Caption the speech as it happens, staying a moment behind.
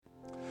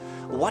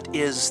What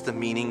is the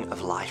meaning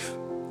of life?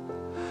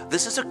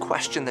 This is a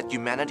question that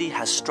humanity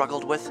has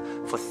struggled with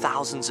for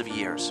thousands of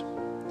years.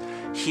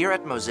 Here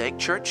at Mosaic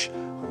Church,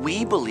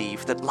 we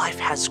believe that life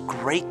has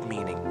great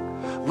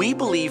meaning. We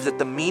believe that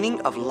the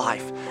meaning of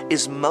life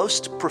is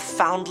most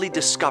profoundly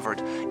discovered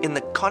in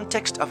the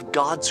context of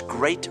God's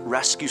great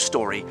rescue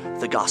story,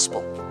 the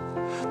gospel.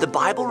 The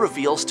Bible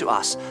reveals to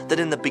us that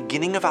in the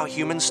beginning of our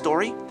human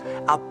story,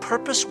 our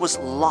purpose was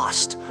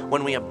lost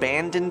when we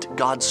abandoned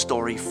God's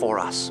story for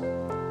us.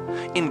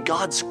 In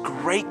God's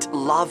great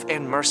love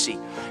and mercy,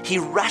 He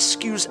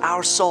rescues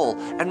our soul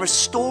and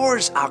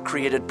restores our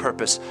created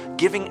purpose,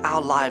 giving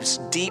our lives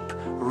deep,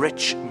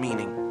 rich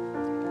meaning.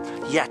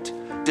 Yet,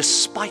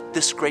 despite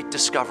this great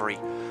discovery,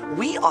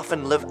 we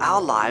often live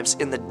our lives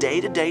in the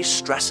day-to-day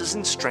stresses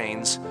and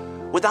strains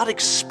without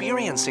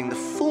experiencing the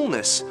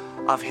fullness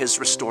of His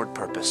restored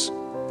purpose.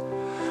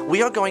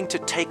 We are going to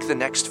take the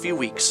next few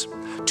weeks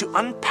to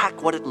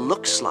unpack what it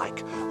looks like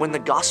when the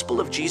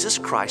gospel of Jesus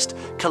Christ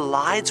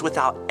collides with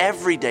our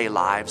everyday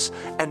lives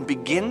and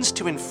begins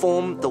to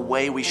inform the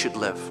way we should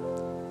live.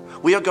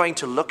 We are going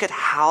to look at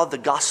how the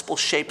gospel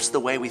shapes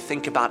the way we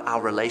think about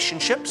our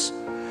relationships,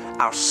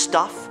 our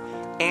stuff,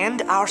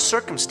 and our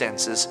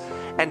circumstances,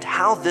 and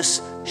how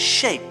this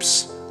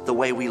shapes the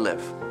way we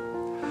live.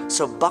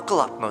 So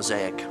buckle up,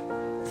 Mosaic.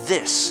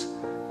 This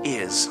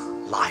is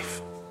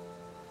life.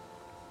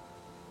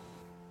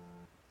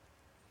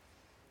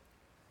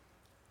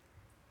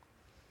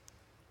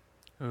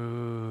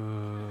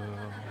 Ooh.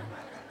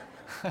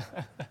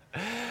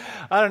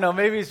 I don't know,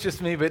 maybe it's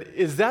just me, but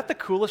is that the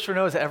coolest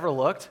Renault has ever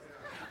looked?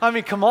 I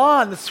mean, come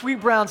on, the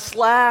sweet brown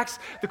slacks,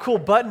 the cool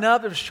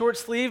button-up, the short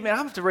sleeve. Man, I'm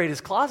going to have to raid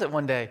his closet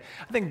one day.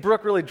 I think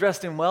Brooke really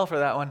dressed him well for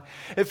that one.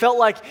 It felt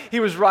like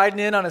he was riding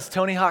in on his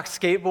Tony Hawk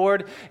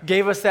skateboard,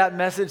 gave us that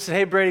message, said,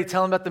 hey, Brady,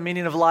 tell him about the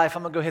meaning of life.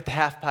 I'm going to go hit the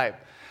half pipe.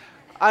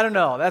 I don't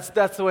know.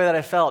 That's the way that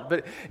I felt.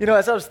 But,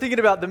 as I was thinking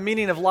about the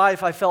meaning of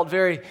life, I felt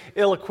very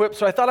ill-equipped.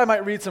 So I thought I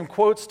might read some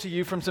quotes to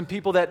you from some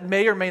people that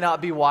may or may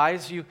not be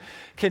wise. You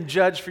can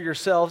judge for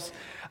yourselves.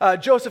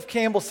 Joseph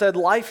Campbell said,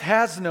 life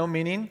has no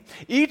meaning.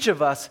 Each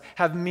of us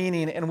have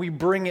meaning, and we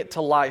bring it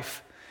to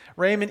life.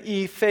 Raymond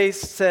E.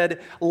 Face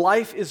said,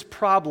 life is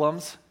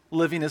problems.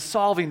 Living is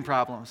solving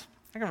problems.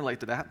 I can relate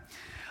to that.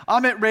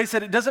 Amit Ray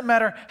said, it doesn't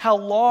matter how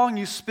long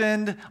you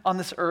spend on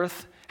this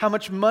earth, how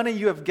much money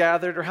you have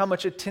gathered, or how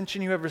much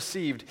attention you have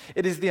received.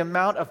 It is the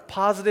amount of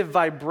positive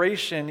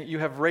vibration you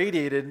have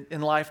radiated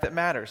in life that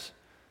matters.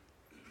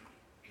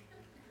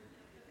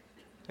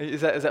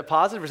 Is that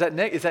positive, or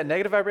is that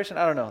negative vibration?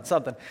 I don't know, it's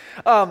something.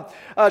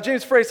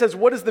 James Frey says,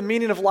 what is the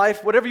meaning of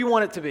life? Whatever you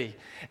want it to be.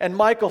 And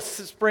Michael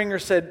Springer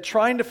said,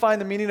 trying to find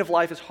the meaning of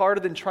life is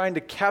harder than trying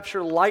to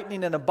capture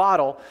lightning in a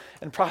bottle,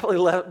 and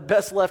probably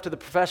best left to the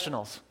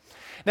professionals.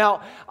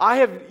 Now, I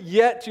have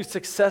yet to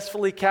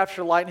successfully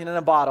capture lightning in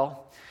a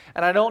bottle,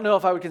 and I don't know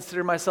if I would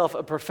consider myself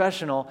a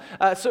professional.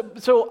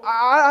 So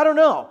I don't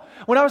know.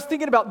 When I was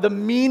thinking about the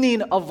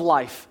meaning of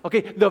life,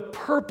 the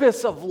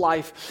purpose of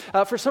life,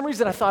 for some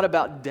reason I thought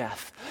about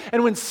death.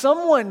 And when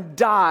someone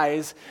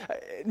dies,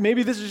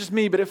 maybe this is just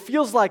me, but it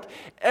feels like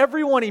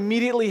everyone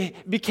immediately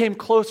became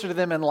closer to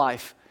them in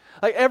life.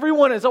 Like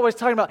everyone is always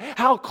talking about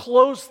how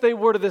close they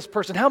were to this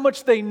person, how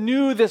much they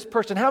knew this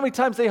person, how many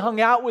times they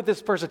hung out with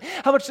this person,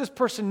 how much this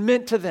person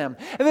meant to them.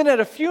 And then at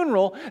a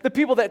funeral, the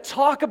people that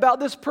talk about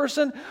this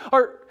person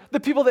are the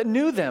people that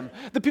knew them,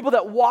 the people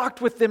that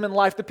walked with them in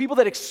life, the people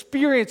that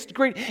experienced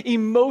great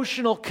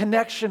emotional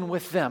connection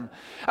with them.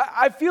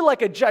 I feel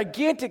like a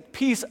gigantic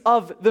piece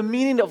of the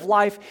meaning of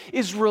life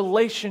is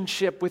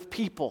relationship with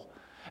people.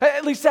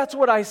 At least that's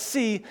what I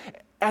see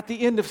at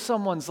the end of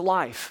someone's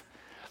life.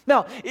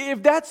 Now,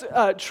 if that's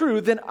true,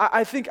 then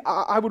I think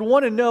I would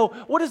want to know,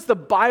 what does the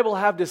Bible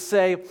have to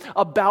say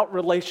about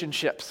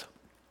relationships?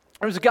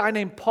 There's a guy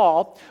named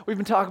Paul. We've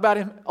been talking about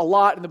him a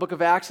lot in the book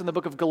of Acts and the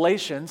book of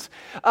Galatians.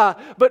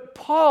 But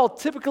Paul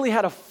typically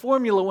had a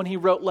formula when he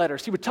wrote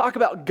letters. He would talk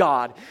about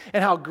God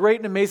and how great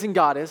and amazing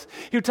God is.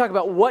 He would talk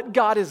about what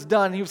God has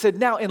done. He would say,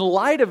 now, in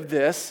light of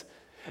this,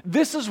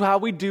 this is how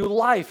we do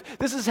life.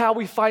 This is how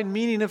we find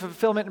meaning and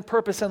fulfillment and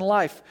purpose in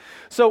life.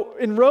 So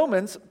in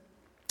Romans,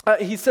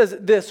 he says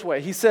it this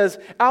way. He says,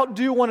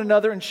 outdo one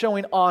another in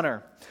showing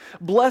honor.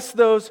 Bless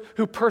those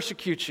who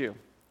persecute you.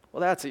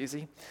 Well, that's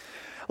easy.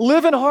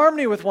 Live in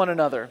harmony with one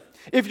another.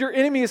 If your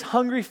enemy is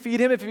hungry, feed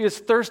him. If he is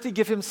thirsty,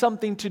 give him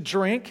something to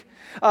drink.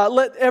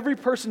 Let every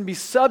person be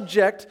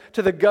subject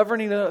to the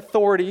governing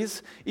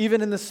authorities,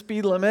 even in the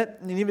speed limit,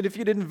 and even if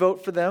you didn't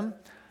vote for them.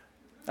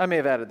 I may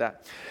have added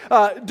that.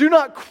 Do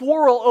not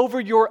quarrel over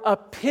your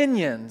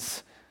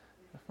opinions.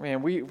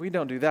 Man, we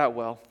don't do that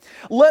well.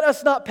 Let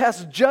us not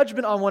pass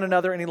judgment on one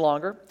another any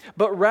longer,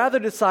 but rather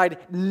decide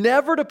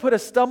never to put a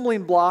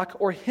stumbling block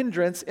or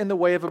hindrance in the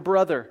way of a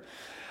brother.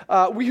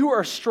 We who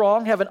are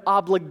strong have an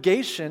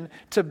obligation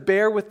to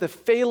bear with the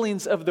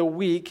failings of the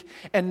weak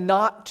and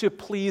not to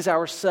please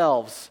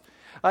ourselves.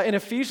 In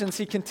Ephesians,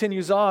 he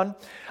continues on,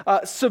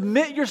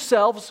 submit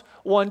yourselves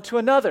one to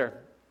another.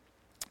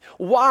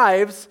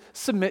 Wives,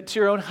 submit to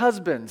your own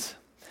husbands.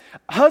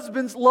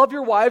 Husbands, love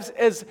your wives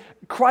as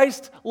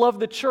Christ loved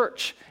the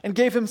church and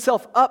gave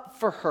himself up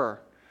for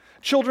her.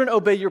 Children,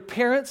 obey your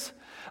parents.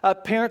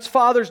 Parents,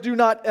 fathers, do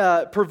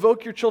not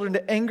provoke your children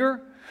to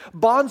anger.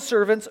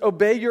 Bondservants,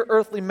 obey your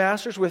earthly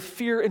masters with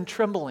fear and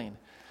trembling.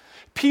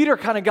 Peter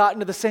kind of got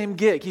into the same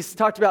gig. He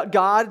talked about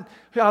God,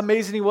 how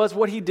amazing he was,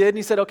 what he did. And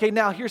he said, okay,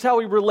 now here's how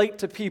we relate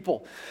to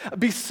people.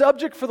 Be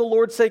subject for the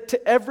Lord's sake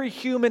to every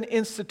human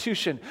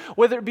institution,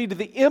 whether it be to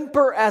the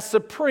emperor as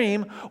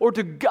supreme or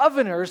to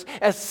governors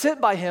as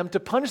sent by him to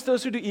punish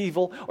those who do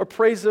evil or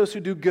praise those who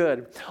do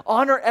good.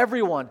 Honor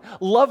everyone.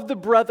 Love the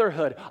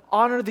brotherhood.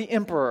 Honor the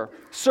emperor.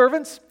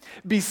 Servants,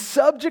 be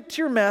subject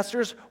to your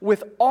masters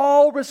with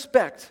all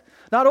respect,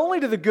 not only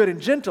to the good and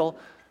gentle,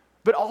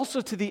 but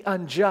also to the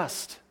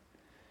unjust.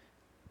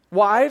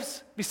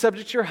 Wives, be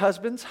subject to your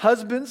husbands.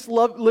 Husbands,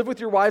 live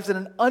with your wives in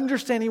an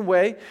understanding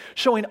way,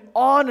 showing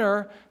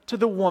honor to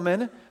the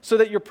woman so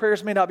that your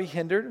prayers may not be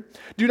hindered.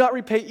 Do not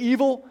repay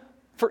evil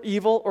for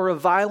evil or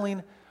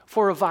reviling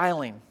for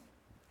reviling.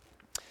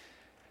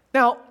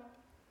 Now,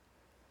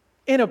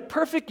 in a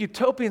perfect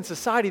utopian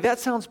society, that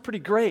sounds pretty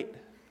great,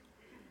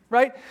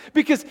 right?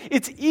 Because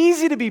it's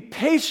easy to be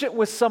patient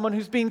with someone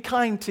who's being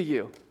kind to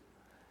you.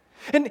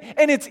 And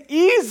it's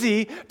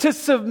easy to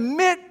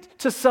submit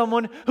to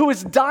someone who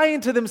is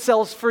dying to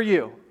themselves for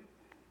you.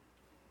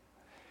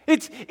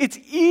 It's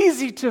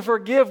easy to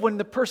forgive when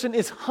the person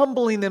is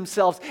humbling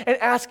themselves and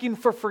asking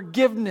for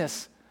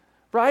forgiveness,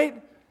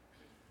 right?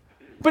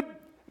 But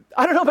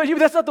I don't know about you, but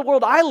that's not the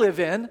world I live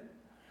in.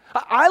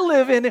 I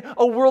live in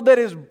a world that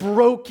is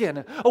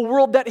broken, a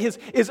world that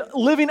is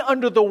living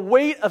under the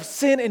weight of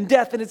sin and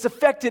death, and it's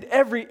affected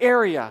every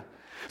area.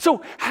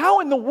 So how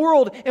in the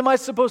world am I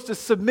supposed to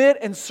submit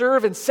and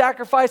serve and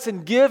sacrifice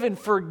and give and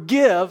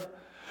forgive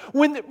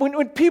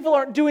when people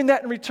aren't doing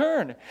that in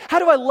return? How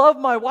do I love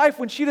my wife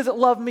when she doesn't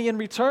love me in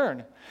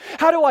return?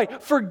 How do I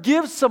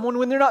forgive someone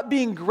when they're not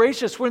being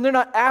gracious, when they're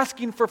not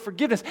asking for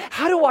forgiveness?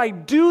 How do I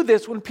do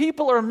this when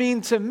people are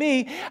mean to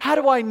me? How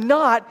do I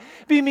not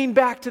be mean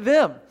back to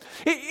them?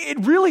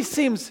 It really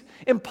seems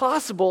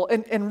impossible,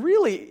 and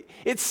really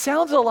it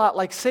sounds a lot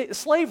like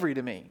slavery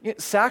to me.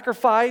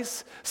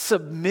 Sacrifice,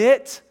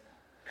 submit,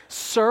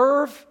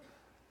 serve.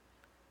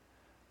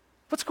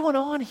 What's going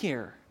on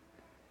here?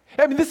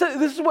 I mean, this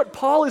is what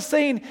Paul is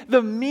saying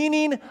the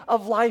meaning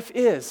of life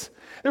is.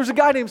 There was a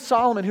guy named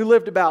Solomon who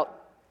lived about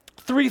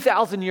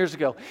 3,000 years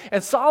ago.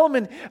 And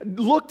Solomon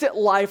looked at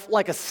life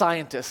like a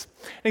scientist.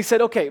 And he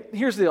said, okay,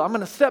 here's the deal. I'm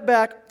going to step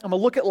back. I'm going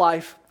to look at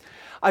life.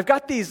 I've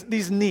got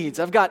these needs.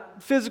 I've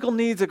got physical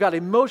needs. I've got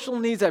emotional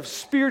needs. I have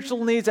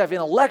spiritual needs. I have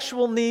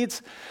intellectual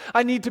needs.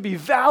 I need to be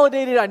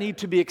validated. I need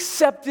to be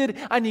accepted.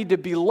 I need to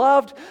be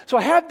loved. So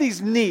I have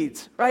these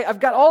needs, right? I've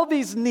got all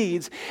these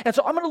needs. And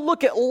so I'm going to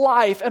look at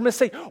life. I'm going to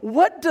say,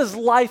 what does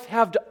life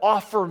have to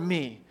offer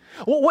me?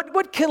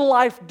 What can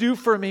life do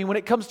for me when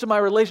it comes to my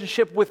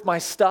relationship with my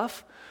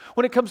stuff?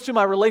 When it comes to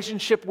my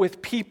relationship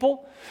with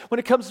people? When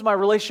it comes to my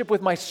relationship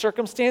with my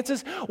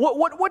circumstances?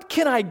 What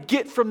can I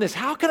get from this?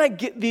 How can I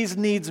get these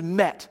needs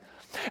met?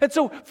 And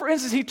so, for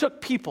instance, he took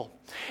people.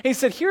 And he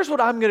said, here's what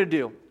I'm going to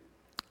do.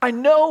 I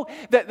know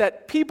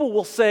that people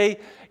will say,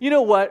 you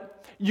know what?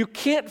 You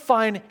can't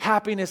find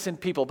happiness in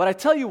people. But I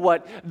tell you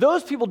what,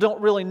 those people don't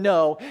really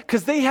know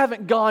because they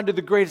haven't gone to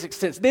the greatest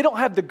extent. They don't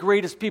have the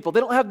greatest people.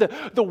 They don't have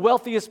the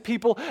wealthiest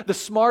people, the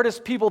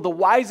smartest people, the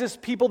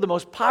wisest people, the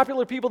most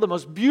popular people, the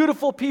most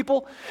beautiful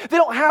people. They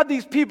don't have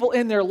these people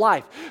in their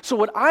life. So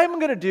what I'm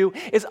going to do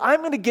is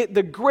I'm going to get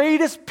the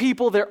greatest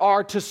people there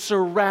are to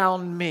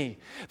surround me.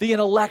 The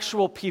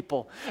intellectual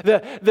people,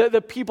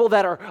 the people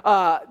that are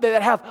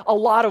that have a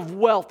lot of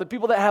wealth, the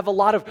people that have a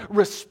lot of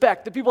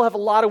respect, the people that have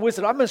a lot of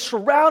wisdom. I'm going to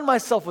surround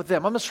myself with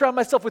them. I'm going to surround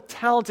myself with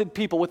talented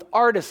people, with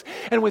artists,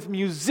 and with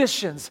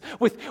musicians,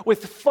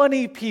 with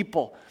funny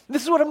people.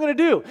 This is what I'm going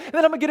to do. And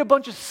then I'm going to get a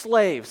bunch of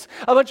slaves,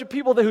 a bunch of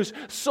people whose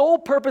sole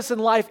purpose in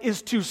life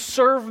is to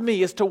serve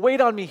me, is to wait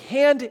on me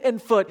hand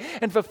and foot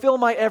and fulfill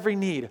my every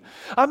need.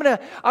 I'm going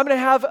to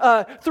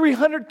have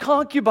 300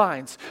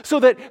 concubines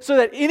so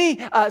that any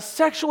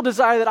sexual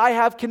desire that I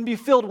have can be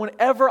filled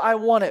whenever I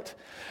want it.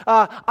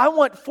 I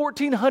want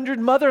 1,400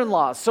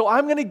 mother-in-laws, so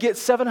I'm going to get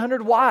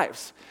 700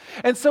 wives.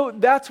 And so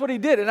that's what he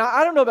did. And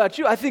I don't know about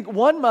you, I think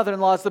one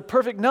mother-in-law is the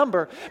perfect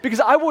number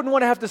because I wouldn't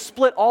want to have to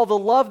split all the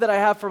love that I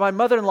have for my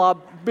mother-in-law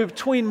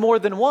between more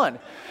than one.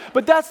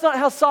 But that's not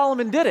how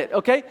Solomon did it,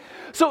 okay?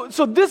 So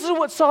this is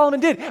what Solomon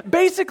did.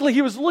 Basically,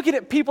 he was looking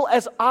at people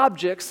as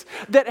objects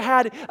that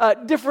had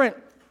different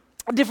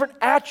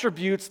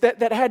attributes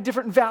that had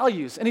different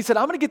values. And he said,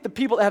 I'm going to get the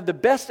people that have the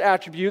best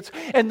attributes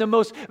and the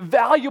most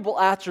valuable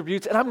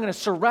attributes, and I'm going to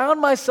surround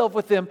myself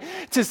with them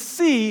to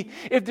see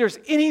if there's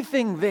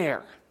anything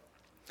there.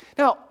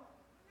 Now,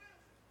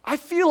 I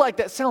feel like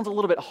that sounds a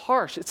little bit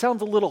harsh. It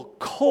sounds a little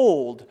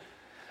cold.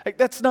 Like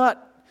that's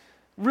not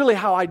really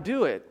how I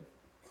do it.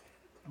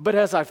 But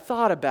as I've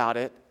thought about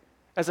it,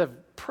 as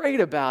I've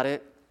prayed about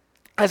it,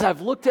 as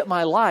I've looked at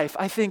my life,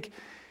 I think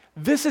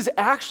this is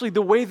actually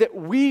the way that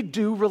we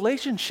do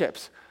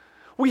relationships.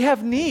 we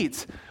have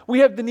needs. We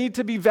have the need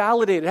to be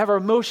validated, have our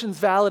emotions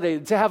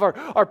validated, to have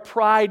our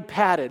pride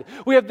patted.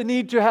 We have the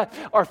need to have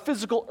our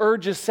physical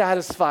urges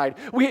satisfied.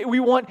 We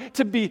want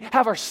to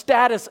have our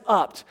status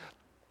upped.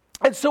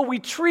 And so we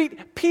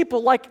treat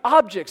people like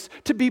objects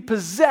to be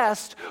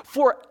possessed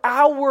for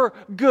our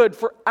good,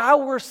 for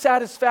our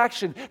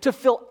satisfaction, to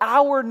fill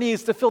our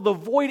needs, to fill the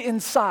void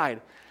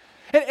inside.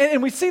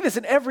 And we see this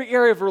in every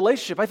area of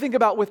relationship. I think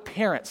about with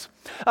parents.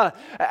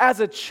 As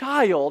a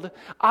child,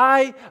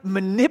 I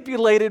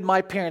manipulated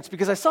my parents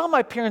because I saw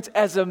my parents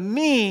as a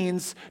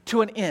means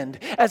to an end,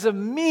 as a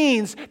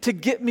means to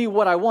get me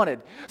what I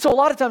wanted. So a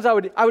lot of times I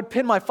would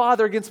pin my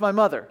father against my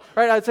mother,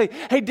 right? I'd say,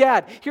 hey,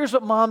 Dad, here's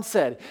what Mom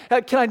said.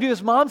 Can I do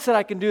this? Mom said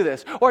I can do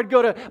this. Or I'd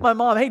go to my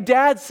mom, hey,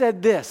 Dad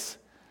said this.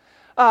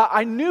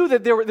 I knew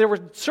that there were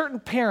certain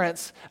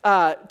parents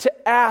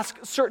to ask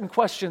certain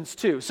questions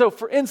to. So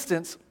for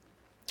instance,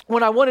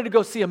 when I wanted to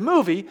go see a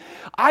movie,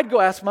 I'd go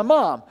ask my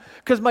mom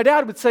because my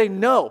dad would say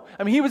no.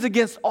 I mean, he was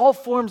against all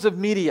forms of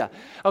media,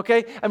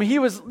 okay? I mean, he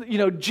was,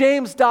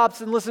 James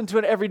Dobson, listened to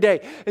it every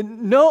day.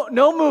 And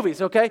no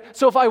movies, okay?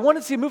 So if I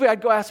wanted to see a movie,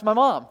 I'd go ask my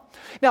mom.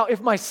 Now, if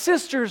my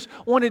sisters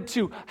wanted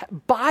to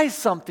buy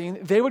something,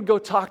 they would go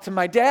talk to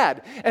my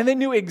dad, and they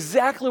knew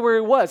exactly where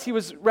he was. He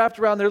was wrapped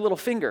around their little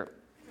finger.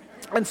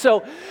 And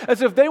so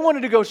if they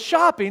wanted to go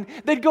shopping,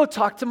 they'd go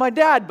talk to my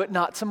dad, but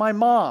not to my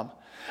mom.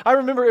 I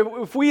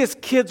remember if we as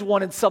kids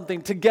wanted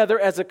something together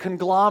as a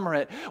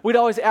conglomerate, we'd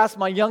always ask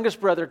my youngest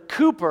brother,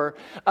 Cooper,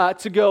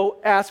 to go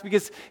ask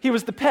because he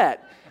was the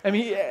pet. I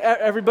mean,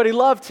 everybody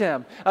loved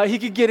him. He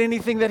could get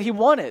anything that he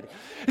wanted.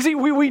 You see,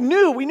 we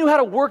knew how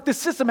to work the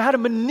system, how to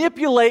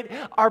manipulate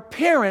our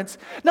parents,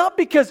 not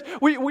because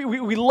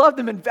we loved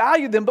them and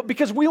valued them, but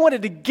because we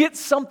wanted to get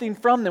something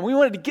from them. We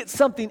wanted to get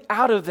something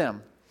out of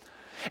them.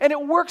 And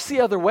it works the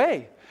other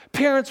way.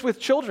 Parents with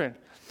children.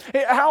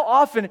 How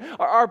often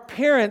are our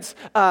parents,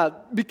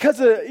 because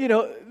of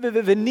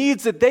the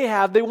needs that they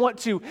have, they want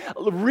to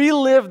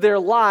relive their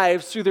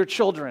lives through their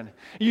children.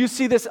 You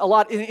see this a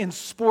lot in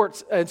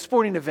sports and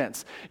sporting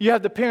events. You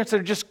have the parents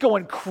that are just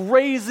going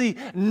crazy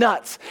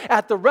nuts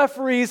at the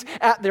referees,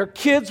 at their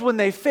kids when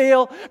they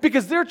fail,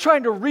 because they're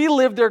trying to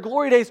relive their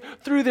glory days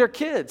through their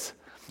kids.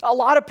 A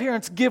lot of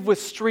parents give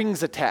with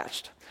strings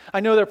attached. I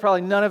know there are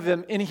probably none of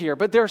them in here,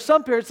 but there are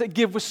some parents that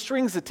give with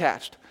strings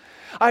attached.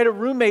 I had a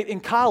roommate in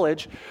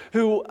college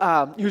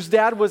whose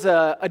dad was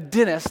a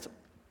dentist,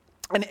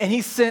 and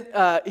he sent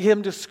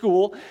him to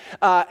school,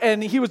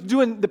 and he was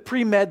doing the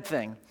pre-med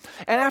thing.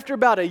 And after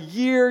about a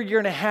year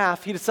and a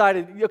half, he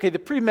decided, okay, the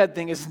pre-med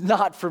thing is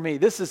not for me.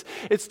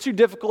 It's too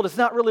difficult. It's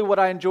not really what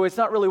I enjoy. It's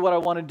not really what I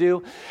want to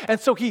do. And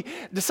so he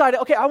decided,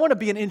 okay, I want to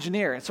be an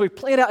engineer. And so he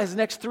planned out his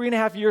next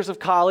 3.5 years of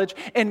college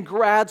and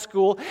grad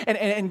school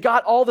and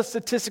got all the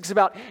statistics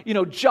about,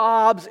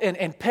 jobs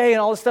and pay and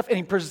all this stuff. And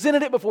he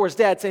presented it before his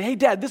dad, saying, hey,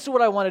 Dad, this is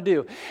what I want to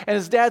do. And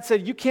his dad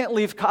said, you can't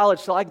leave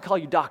college till I can call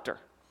you doctor.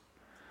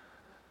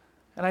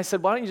 And I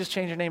said, why don't you just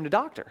change your name to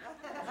Doctor?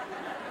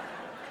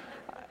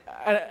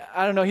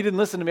 I don't know. He didn't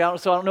listen to me,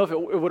 so I don't know if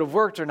it would have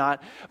worked or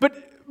not. But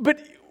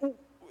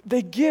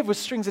they give with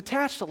strings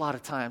attached a lot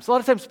of times. A lot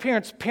of times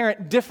parents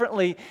parent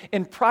differently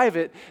in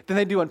private than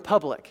they do in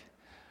public.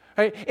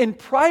 Right? In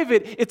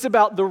private, it's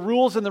about the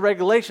rules and the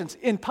regulations.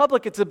 In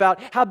public, it's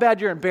about how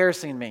bad you're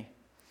embarrassing me.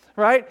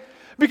 Right?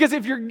 Because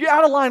if you're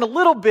out of line a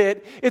little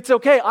bit, it's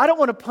okay. I don't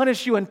want to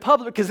punish you in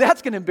public because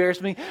that's going to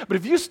embarrass me. But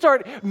if you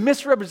start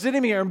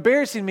misrepresenting me or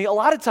embarrassing me, a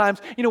lot of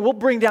times, we'll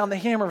bring down the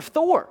hammer of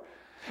Thor.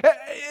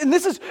 And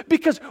this is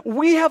because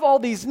we have all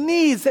these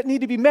needs that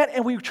need to be met,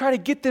 and we try to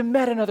get them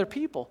met in other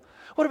people.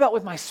 What about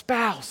with my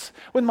spouse,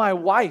 with my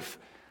wife?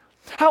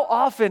 How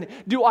often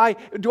do I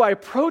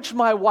approach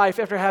my wife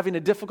after having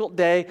a difficult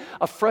day,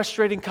 a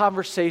frustrating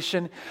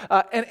conversation,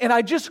 and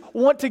I just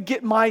want to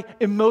get my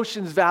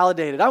emotions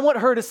validated? I want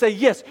her to say,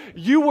 yes,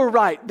 you were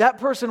right. That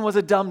person was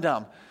a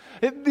dum-dum.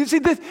 You see,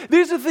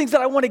 these are the things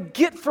that I want to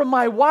get from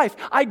my wife.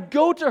 I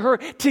go to her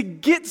to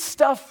get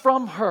stuff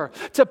from her,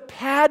 to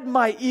pad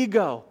my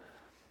ego.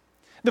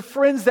 The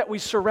friends that we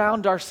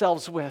surround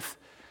ourselves with.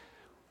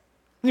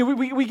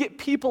 We get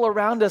people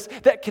around us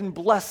that can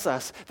bless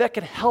us, that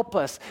can help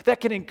us, that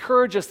can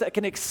encourage us, that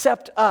can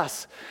accept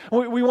us.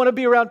 We want to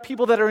be around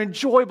people that are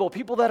enjoyable,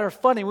 people that are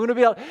funny. We want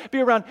to be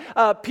around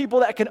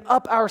people that can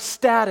up our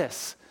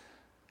status.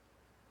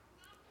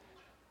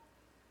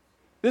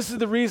 This is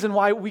the reason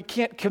why we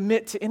can't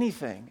commit to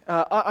anything.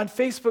 On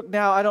Facebook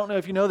now, I don't know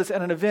if you know this,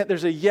 at an event,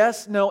 there's a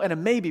yes, no, and a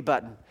maybe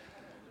button.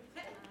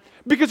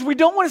 Because we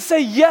don't want to say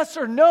yes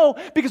or no,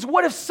 because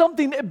what if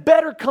something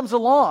better comes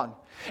along?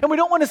 And we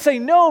don't want to say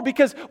no,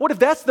 because what if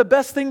that's the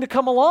best thing to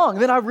come along?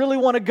 Then I really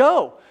want to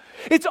go.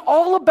 It's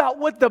all about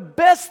what the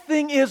best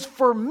thing is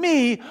for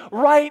me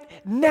right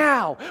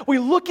now. We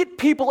look at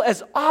people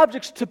as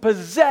objects to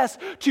possess,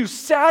 to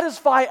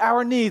satisfy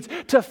our needs,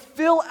 to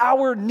fill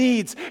our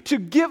needs, to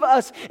give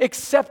us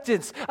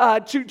acceptance,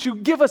 to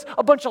give us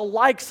a bunch of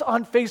likes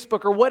on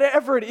Facebook or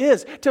whatever it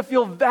is, to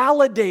feel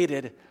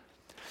validated.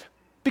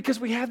 Because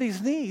we have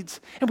these needs,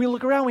 and we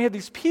look around, we have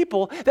these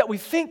people that we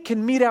think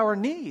can meet our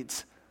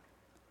needs.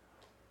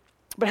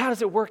 But how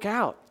does it work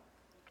out?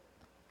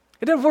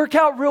 It doesn't work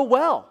out real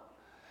well.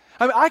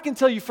 I mean, I can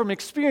tell you from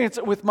experience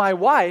with my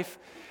wife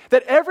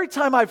that every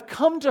time I've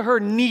come to her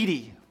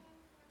needy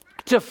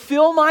to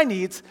fill my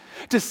needs,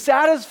 to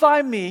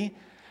satisfy me,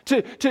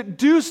 to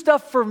do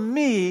stuff for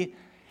me,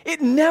 it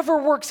never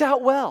works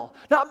out well.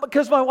 Not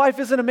because my wife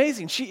isn't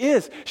amazing. She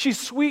is. She's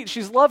sweet.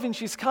 She's loving.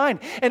 She's kind.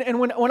 And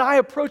when I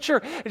approach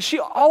her, she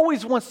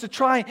always wants to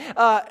try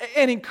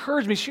and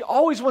encourage me. She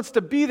always wants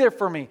to be there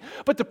for me.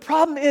 But the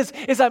problem is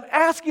I'm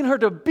asking her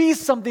to be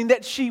something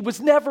that she was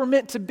never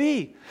meant to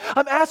be.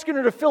 I'm asking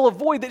her to fill a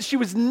void that she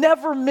was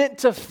never meant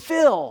to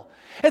fill.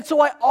 And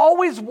so I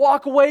always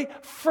walk away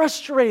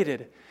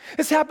frustrated.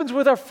 This happens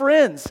with our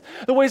friends,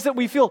 the ways that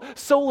we feel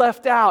so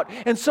left out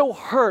and so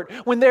hurt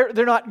when they're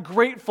not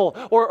grateful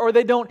or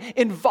they don't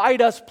invite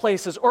us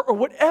places or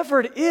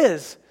whatever it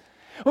is.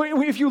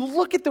 If you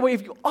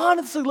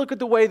honestly look at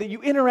the way that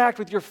you interact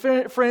with your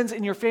friends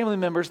and your family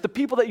members, the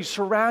people that you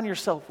surround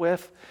yourself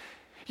with,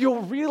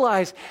 you'll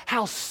realize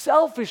how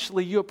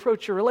selfishly you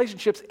approach your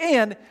relationships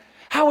and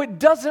how it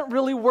doesn't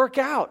really work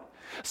out.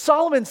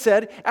 Solomon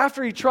said,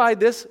 after he tried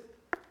this,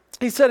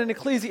 he said in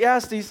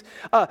Ecclesiastes,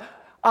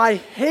 I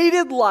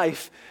hated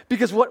life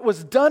because what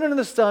was done under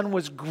the sun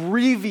was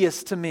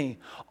grievous to me.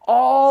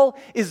 All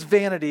is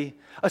vanity,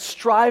 a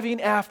striving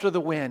after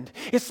the wind.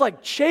 It's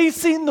like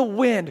chasing the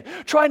wind,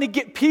 trying to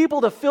get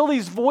people to fill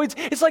these voids.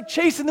 It's like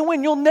chasing the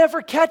wind. You'll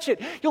never catch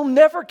it. You'll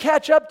never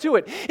catch up to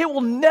it. It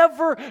will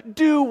never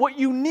do what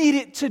you need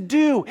it to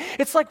do.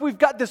 It's like we've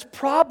got this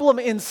problem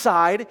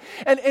inside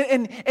and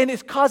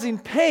it's causing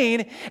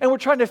pain, and we're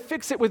trying to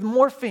fix it with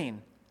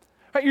morphine.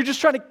 Right, you're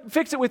just trying to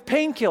fix it with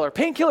painkiller.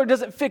 Painkiller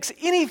doesn't fix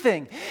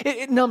anything.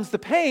 It numbs the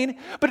pain,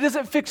 but it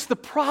doesn't fix the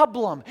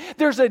problem.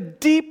 There's a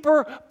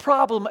deeper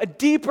problem, a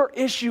deeper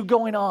issue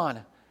going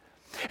on.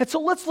 And so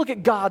let's look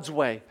at God's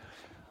way.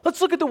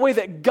 Let's look at the way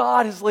that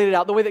God has laid it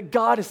out, the way that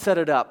God has set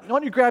it up. Why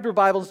don't you grab your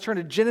Bibles and turn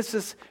to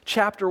Genesis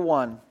chapter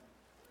 1.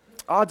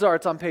 Odds are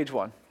it's on page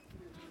 1.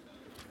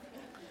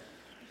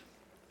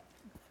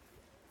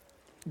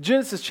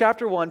 Genesis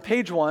chapter 1,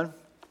 page 1.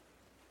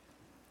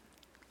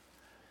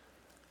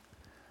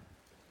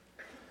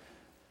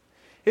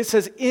 It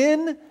says,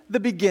 in the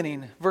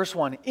beginning, verse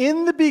 1,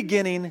 in the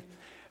beginning,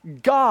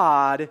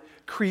 God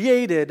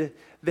created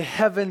the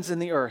heavens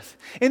and the earth.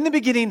 In the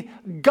beginning,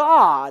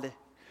 God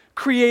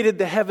created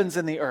the heavens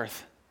and the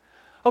earth.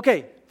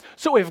 Okay,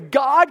 so if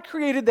God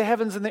created the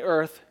heavens and the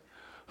earth,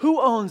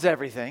 who owns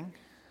everything?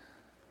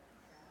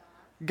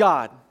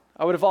 God.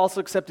 I would have also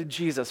accepted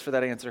Jesus for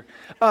that answer.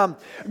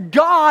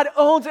 God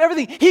owns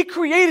everything. He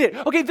created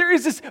it. Okay, there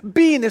is this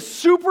being, this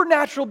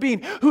supernatural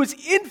being who is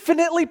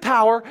infinitely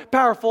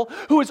powerful,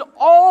 who is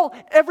all,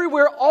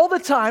 everywhere, all the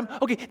time.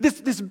 Okay,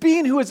 this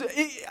being who is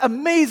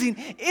amazing,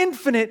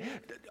 infinite,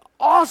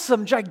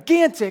 awesome,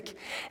 gigantic,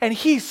 and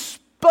he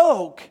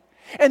spoke,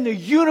 and the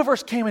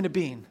universe came into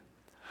being.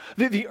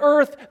 The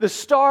earth, the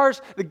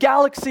stars, the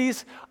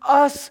galaxies,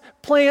 us,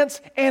 plants,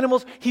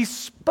 animals, he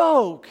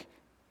spoke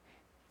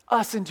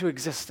us into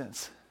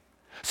existence.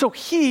 So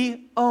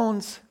he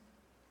owns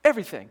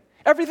everything.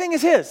 Everything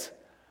is his.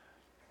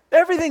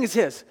 Everything is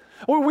his.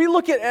 When we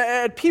look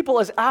at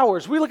people as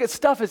ours, we look at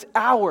stuff as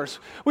ours,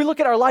 we look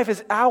at our life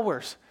as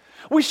ours.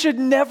 We should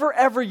never,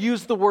 ever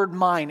use the word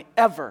mine,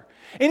 ever.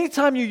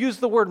 Anytime you use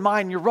the word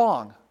mine, you're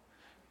wrong.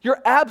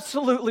 You're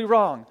absolutely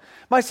wrong.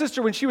 My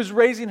sister, when she was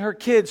raising her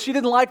kids, she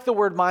didn't like the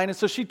word mine, and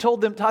so she taught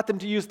them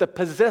to use the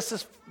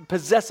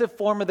possessive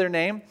form of their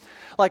name.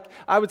 Like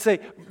I would say,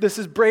 this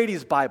is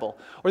Brady's Bible,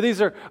 or this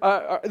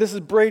is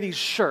Brady's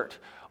shirt,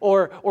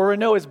 or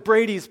Renault is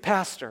Brady's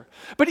pastor.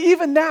 But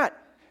even that,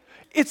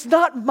 it's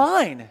not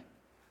mine.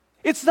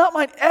 It's not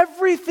mine.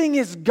 Everything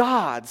is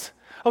God's.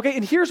 Okay,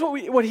 and here's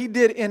what he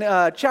did in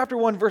chapter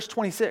 1, verse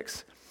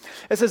 26.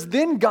 It says,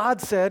 then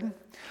God said,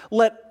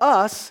 let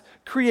us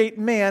create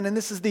man, and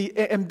this is the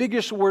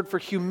ambiguous word for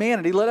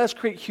humanity. Let us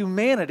create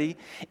humanity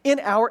in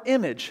our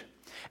image,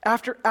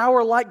 after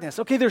our likeness.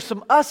 Okay, there's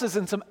some us's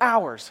and some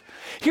ours.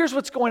 Here's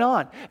what's going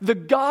on. The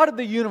God of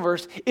the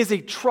universe is a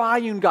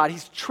triune God.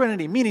 He's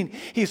Trinity, meaning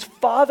he's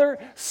Father,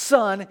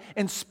 Son,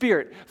 and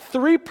Spirit.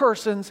 3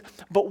 persons,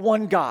 but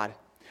one God.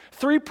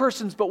 3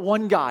 persons, but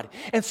one God.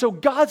 And so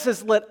God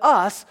says, let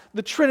us,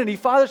 the Trinity,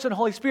 Father, Son,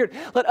 Holy Spirit,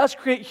 let us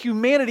create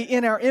humanity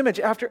in our image,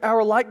 after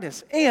our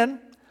likeness. And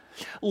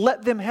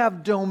let them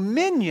have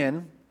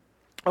dominion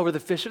over the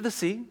fish of the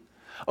sea,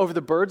 over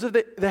the birds of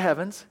the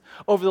heavens,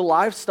 over the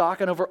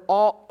livestock, and over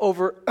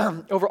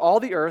all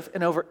the earth,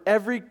 and over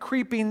every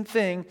creeping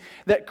thing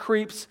that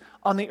creeps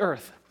on the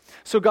earth.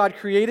 So God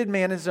created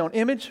man in his own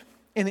image.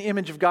 In the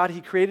image of God,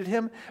 he created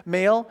him.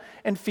 Male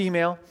and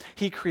female,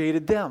 he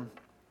created them.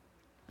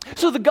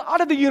 So the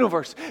God of the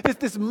universe,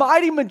 this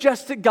mighty,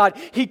 majestic God,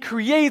 he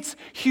creates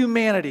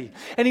humanity.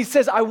 And he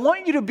says, I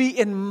want you to be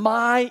in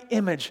my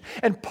image.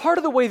 And part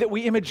of the way that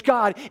we image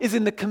God is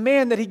in the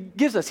command that he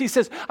gives us. He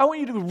says, I want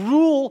you to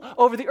rule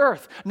over the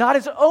earth, not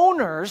as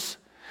owners,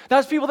 not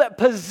as people that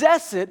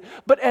possess it,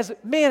 but as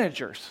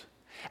managers,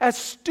 as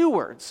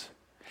stewards,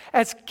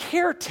 as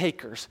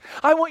caretakers.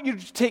 I want you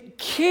to take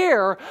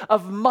care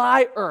of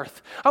my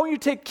earth. I want you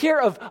to take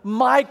care of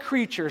my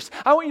creatures.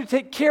 I want you to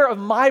take care of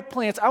my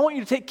plants. I want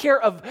you to take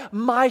care of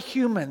my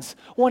humans,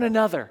 one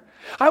another.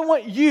 I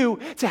want you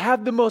to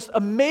have the most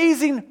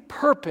amazing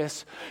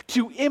purpose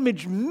to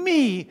image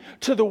me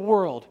to the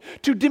world,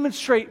 to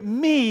demonstrate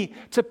me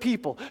to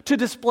people, to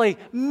display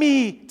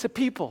me to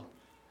people.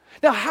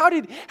 Now, how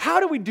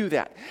do we do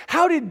that?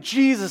 How did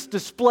Jesus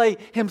display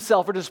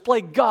himself or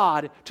display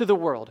God to the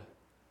world?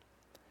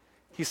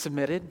 He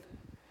submitted,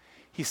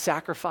 he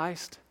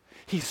sacrificed,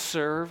 he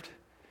served,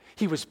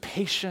 he was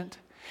patient,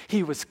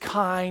 he was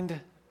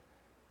kind,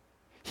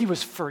 he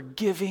was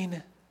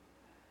forgiving.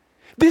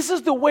 This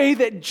is the way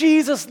that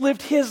Jesus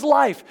lived his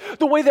life,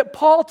 the way that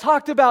Paul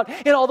talked about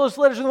in all those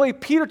letters, and the way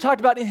Peter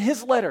talked about in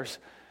his letters.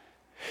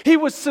 He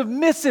was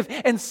submissive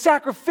and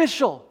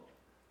sacrificial.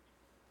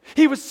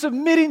 He was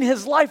submitting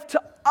his life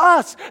to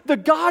us, the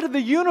God of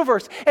the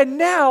universe. And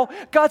now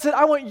God said,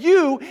 I want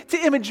you to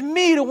image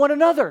me to one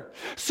another.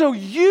 So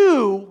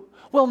you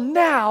will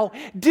now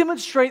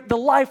demonstrate the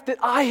life that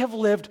I have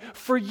lived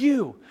for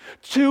you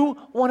to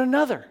one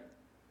another.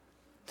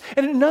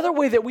 And another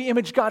way that we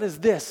image God is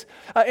this.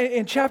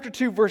 In chapter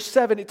 2, verse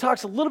 7, it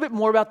talks a little bit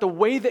more about the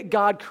way that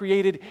God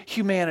created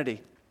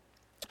humanity.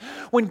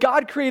 When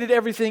God created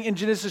everything in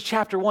Genesis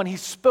chapter 1, he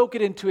spoke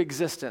it into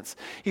existence.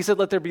 He said,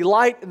 let there be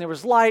light, and there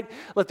was light.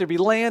 Let there be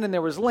land, and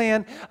there was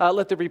land.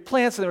 Let there be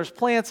plants, and there was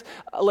plants.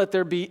 Let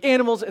there be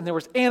animals, and there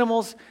was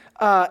animals.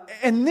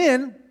 And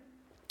then,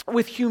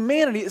 with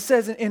humanity, it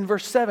says in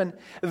verse 7,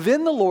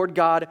 then the Lord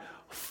God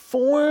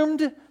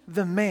formed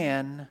the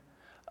man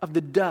of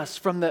the dust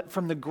from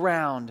the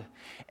ground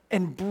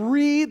and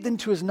breathed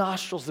into his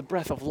nostrils the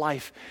breath of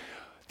life.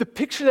 The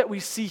picture that we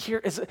see here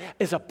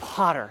is a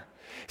potter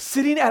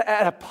sitting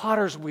at a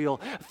potter's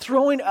wheel,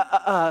 throwing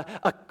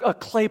a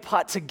clay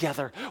pot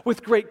together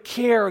with great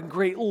care and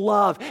great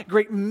love,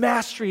 great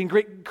mastery and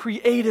great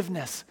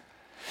creativeness.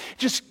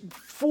 Just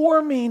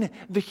forming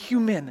the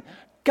human.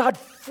 God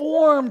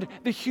formed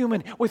the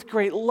human with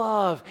great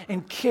love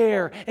and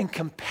care and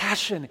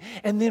compassion.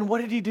 And then what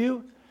did he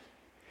do?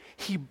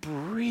 He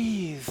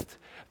breathed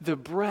the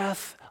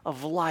breath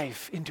of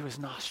life into his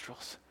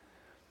nostrils.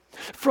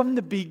 From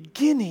the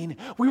beginning,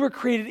 we were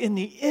created in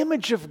the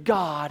image of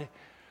God,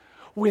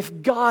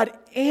 with God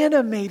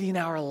animating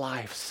our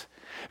lives,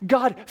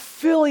 God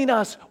filling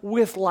us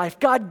with life,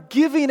 God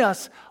giving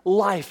us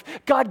life,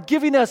 God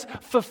giving us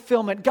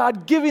fulfillment,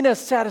 God giving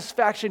us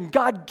satisfaction,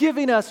 God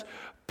giving us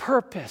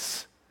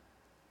purpose.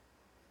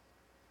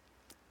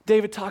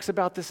 David talks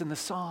about this in the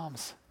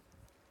Psalms.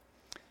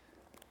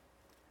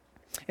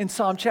 In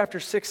Psalm chapter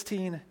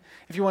 16,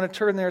 if you want to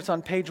turn there, it's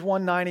on page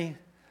 190.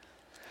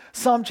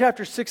 Psalm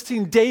chapter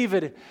 16,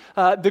 David,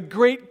 the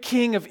great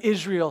king of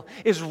Israel,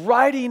 is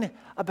writing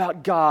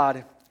about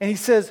God. And he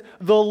says,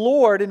 the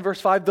Lord, in verse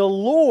 5, the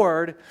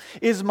Lord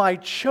is my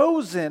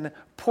chosen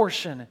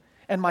portion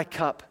and my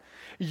cup.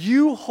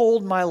 You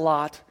hold my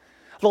lot.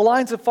 The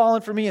lines have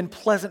fallen for me in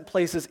pleasant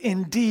places.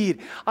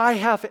 Indeed, I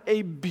have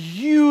a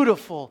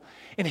beautiful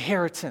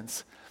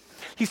inheritance.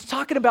 He's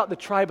talking about the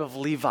tribe of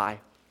Levi.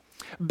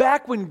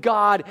 Back when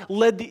God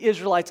led the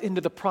Israelites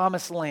into the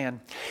promised land,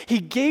 he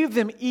gave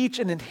them each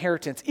an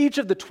inheritance. Each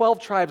of the 12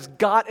 tribes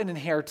got an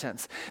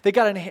inheritance. They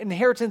got an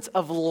inheritance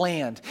of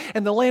land,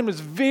 and the land was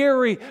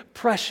very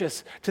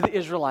precious to the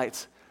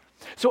Israelites.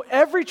 So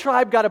every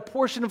tribe got a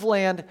portion of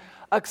land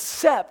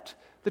except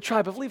the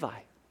tribe of Levi.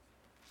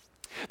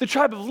 The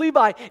tribe of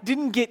Levi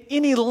didn't get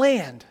any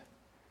land.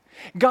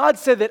 God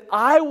said that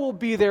I will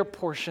be their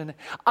portion.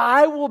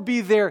 I will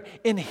be their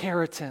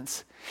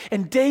inheritance.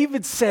 And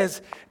David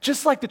says,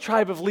 just like the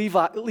tribe of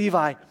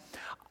Levi,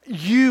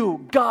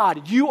 you,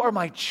 God, you are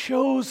my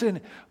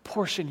chosen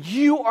portion.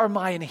 You are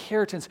my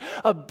inheritance,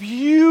 a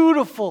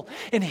beautiful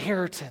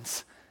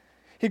inheritance.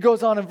 He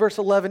goes on in verse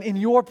 11, in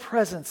your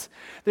presence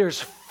there's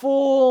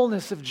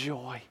fullness of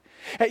joy.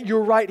 At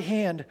your right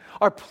hand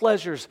are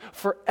pleasures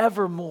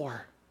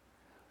forevermore.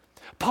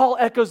 Paul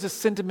echoes this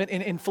sentiment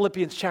in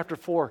Philippians chapter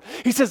 4.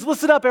 He says,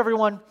 listen up,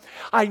 everyone.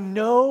 I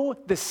know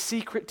the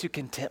secret to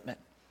contentment.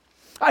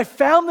 I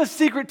found the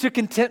secret to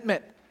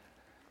contentment.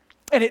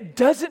 And it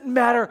doesn't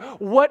matter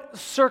what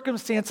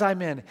circumstance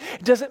I'm in.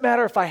 It doesn't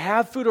matter if I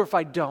have food or if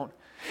I don't.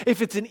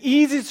 If it's an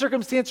easy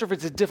circumstance or if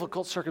it's a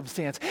difficult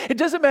circumstance. It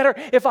doesn't matter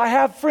if I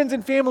have friends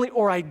and family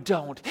or I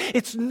don't.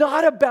 It's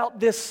not about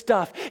this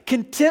stuff.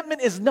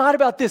 Contentment is not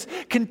about this.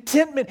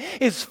 Contentment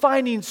is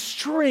finding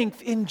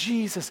strength in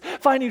Jesus,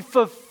 finding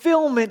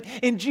fulfillment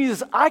in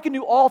Jesus. I can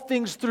do all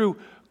things through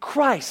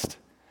Christ.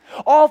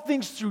 All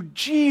things through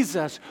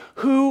Jesus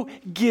who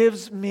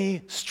gives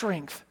me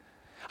strength.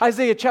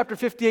 Isaiah chapter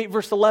 58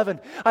 verse 11.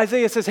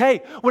 Isaiah says,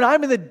 hey, when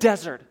I'm in the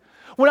desert,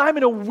 when I'm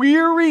in a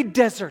weary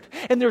desert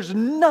and there's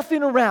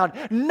nothing around,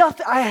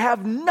 I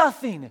have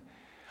nothing,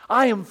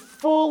 I am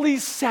fully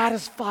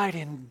satisfied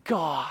in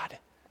God.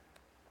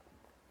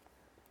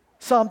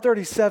 Psalm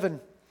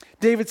 37,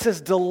 David says,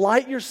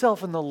 delight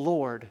yourself in the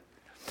Lord,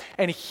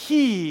 and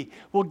He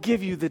will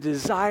give you the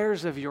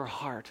desires of your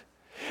heart.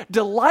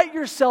 Delight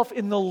yourself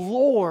in the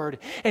Lord,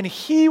 and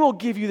He will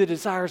give you the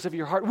desires of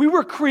your heart. We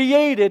were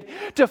created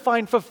to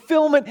find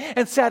fulfillment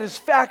and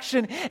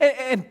satisfaction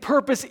and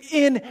purpose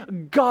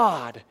in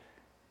God.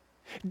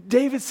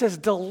 David says,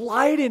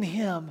 delight in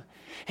Him,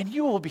 and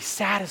you will be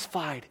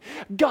satisfied.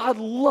 God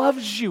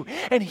loves you,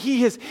 and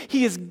He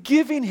is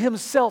giving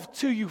Himself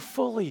to you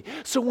fully.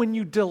 So when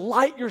you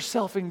delight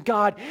yourself in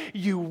God,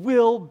 you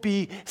will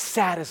be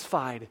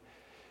satisfied.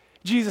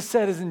 Jesus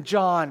said, as in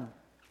John,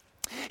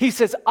 He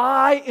says,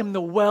 I am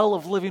the well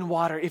of living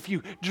water. If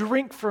you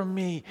drink from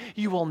me,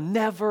 you will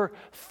never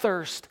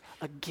thirst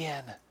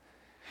again.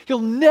 You'll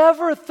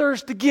never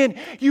thirst again.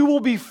 You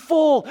will be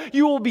full.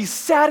 You will be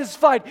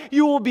satisfied.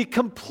 You will be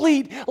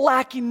complete,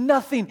 lacking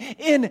nothing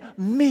in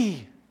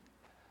me.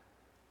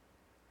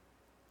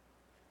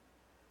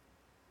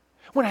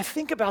 When I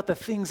think about the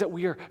things that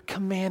we are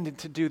commanded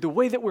to do, the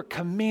way that we're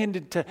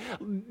commanded to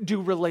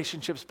do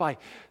relationships by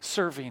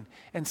serving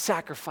and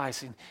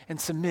sacrificing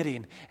and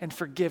submitting and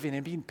forgiving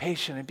and being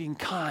patient and being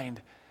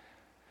kind,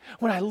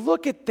 when I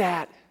look at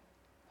that,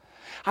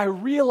 I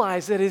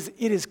realize that it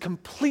is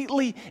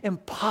completely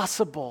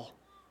impossible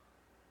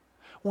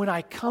when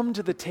I come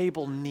to the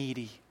table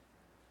needy,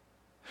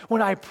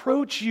 when I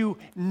approach you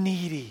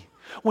needy,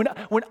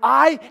 when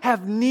I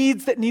have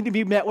needs that need to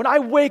be met, when I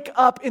wake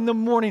up in the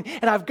morning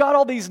and I've got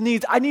all these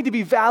needs, I need to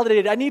be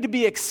validated, I need to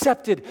be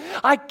accepted.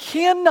 I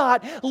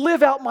cannot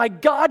live out my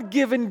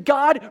God-given,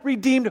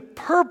 God-redeemed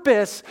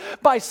purpose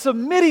by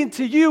submitting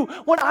to you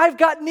when I've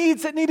got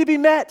needs that need to be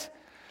met.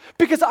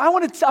 Because I'm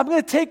going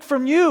to take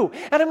from you,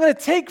 and I'm going to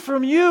take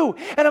from you,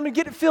 and I'm going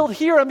to get filled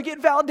here, I'm going to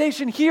get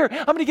validation here,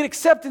 I'm going to get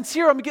acceptance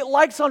here, I'm going to get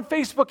likes on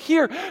Facebook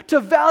here to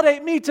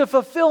validate me, to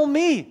fulfill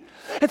me.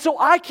 And so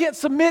I can't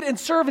submit and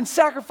serve and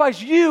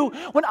sacrifice you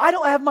when I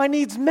don't have my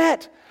needs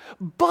met.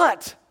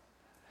 But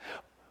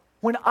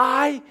when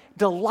I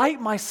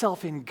delight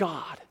myself in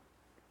God,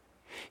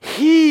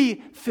 He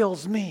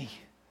fills me.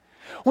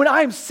 When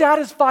I am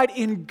satisfied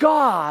in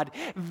God,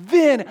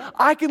 then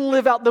I can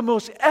live out the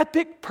most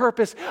epic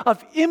purpose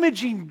of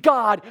imaging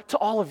God to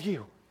all of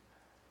you,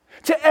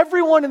 to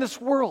everyone in this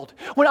world.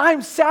 When I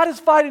am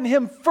satisfied in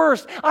Him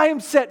first, I am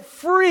set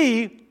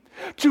free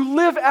to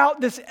live out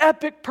this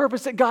epic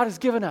purpose that God has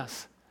given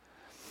us.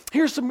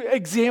 Here's some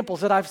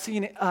examples that I've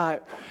seen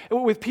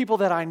with people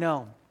that I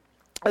know.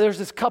 There's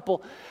this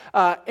couple,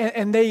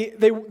 and they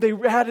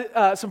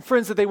had some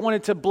friends that they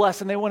wanted to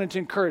bless and they wanted to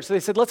encourage. So they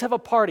said, let's have a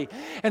party.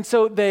 And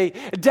so they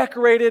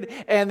decorated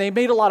and they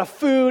made a lot of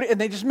food and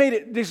they just made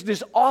it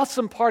this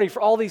awesome party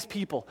for all these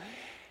people.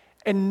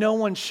 And no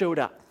one showed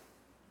up.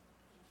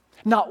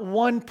 Not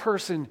one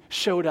person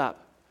showed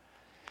up.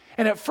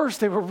 And at first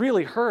they were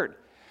really hurt.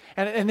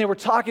 And they were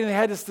talking and they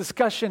had this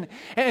discussion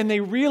and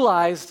they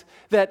realized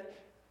that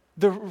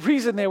the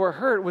reason they were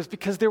hurt was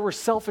because there were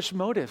selfish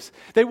motives.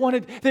 They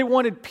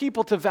wanted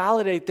people to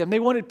validate them. They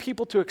wanted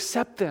people to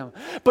accept them.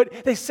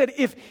 But they said,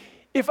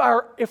 if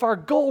our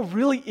goal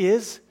really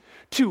is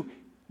to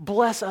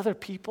bless other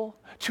people,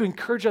 to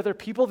encourage other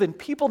people, then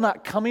people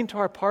not coming to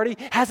our party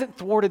hasn't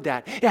thwarted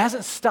that. It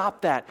hasn't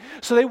stopped that.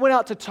 So they went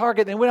out to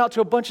Target, they went out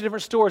to a bunch of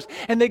different stores,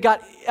 and they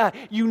got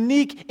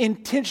unique,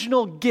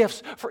 intentional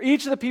gifts for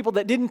each of the people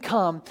that didn't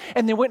come,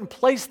 and they went and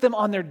placed them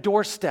on their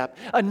doorstep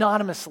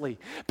anonymously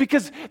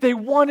because they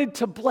wanted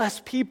to bless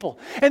people.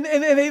 And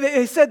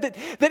they said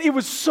that it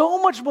was so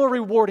much more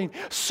rewarding,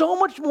 so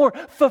much more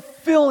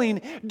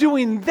fulfilling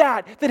doing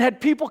that than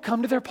had people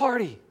come to their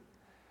party.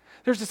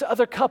 There's this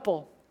other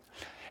couple.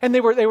 And they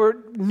were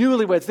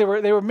newlyweds. They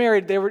were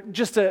married. They were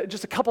just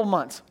a couple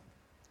months.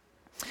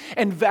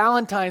 And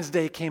Valentine's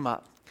Day came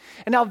up.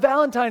 And now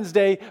Valentine's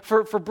Day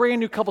for brand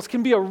new couples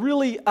can be a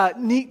really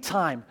neat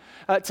time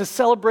to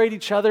celebrate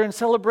each other and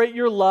celebrate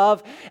your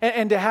love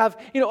and to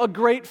have a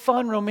great,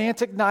 fun,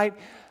 romantic night.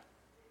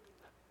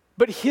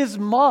 But his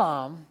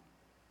mom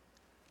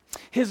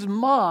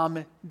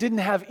didn't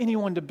have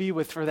anyone to be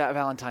with for that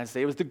Valentine's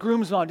Day. It was the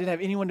groom's mom didn't have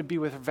anyone to be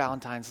with for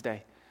Valentine's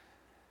Day.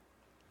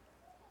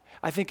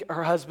 I think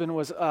her husband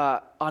was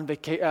on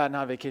vacation, not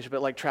on vacation,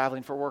 but like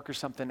traveling for work or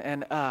something.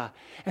 And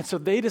so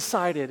they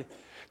decided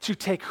to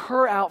take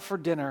her out for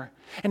dinner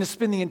and to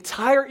spend the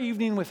entire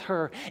evening with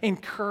her,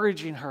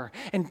 encouraging her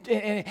and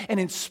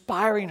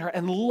inspiring her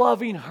and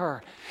loving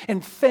her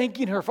and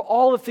thanking her for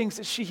all the things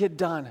that she had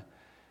done.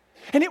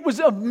 And it was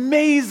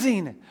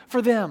amazing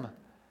for them.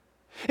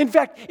 In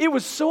fact, it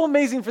was so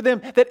amazing for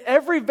them that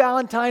every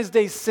Valentine's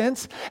Day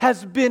since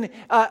has been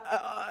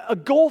a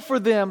goal for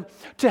them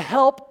to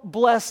help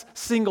bless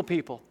single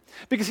people.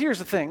 Because here's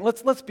the thing,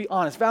 let's be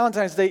honest,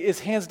 Valentine's Day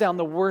is hands down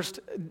the worst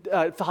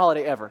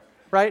holiday ever,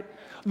 right?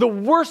 The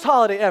worst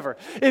holiday ever.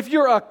 If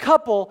you're a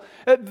couple,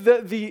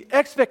 the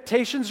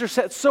expectations are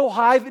set so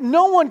high that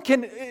no one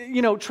can,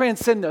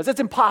 transcend those. It's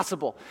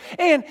impossible.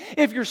 And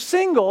if you're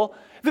single,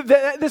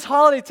 this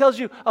holiday tells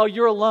you, oh,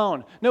 you're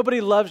alone.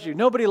 Nobody loves you.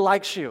 Nobody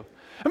likes you.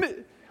 I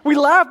mean, we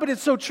laugh, but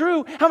it's so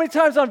true. How many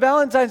times on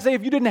Valentine's Day,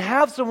 if you didn't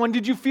have someone,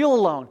 did you feel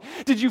alone?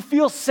 Did you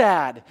feel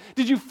sad?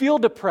 Did you feel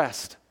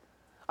depressed?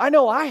 I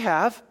know I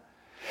have.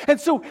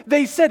 And so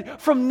they said,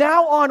 from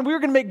now on, we're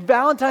going to make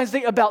Valentine's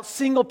Day about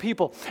single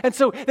people. And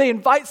so they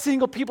invite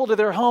single people to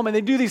their home, and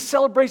they do these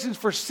celebrations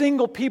for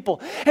single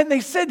people. And they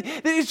said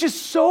that it's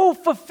just so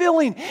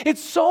fulfilling.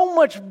 It's so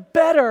much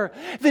better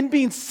than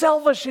being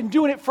selfish and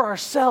doing it for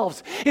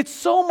ourselves. It's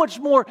so much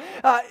more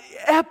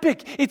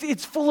epic.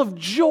 It's full of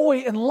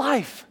joy and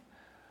life.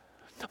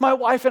 My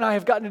wife and I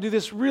have gotten to do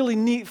this really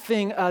neat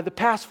thing the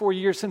past 4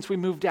 years since we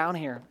moved down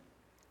here.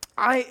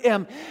 I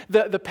am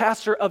the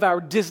pastor of our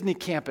Disney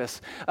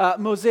campus.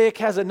 Mosaic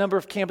has a number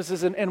of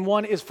campuses, and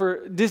one is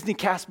for Disney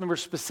cast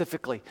members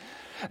specifically.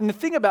 And the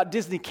thing about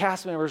Disney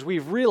cast members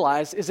we've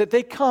realized is that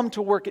they come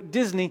to work at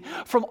Disney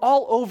from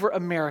all over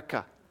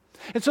America.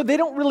 And so they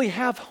don't really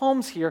have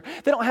homes here.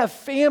 They don't have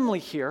family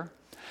here.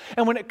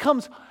 And when it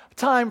comes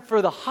time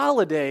for the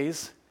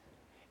holidays,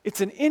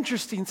 it's an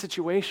interesting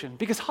situation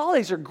because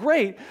holidays are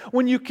great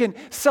when you can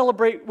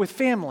celebrate with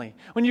family,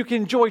 when you can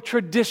enjoy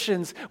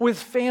traditions with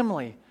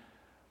family.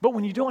 But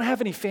when you don't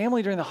have any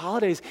family during the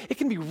holidays, it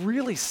can be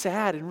really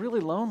sad and really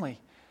lonely.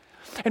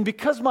 And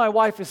because my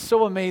wife is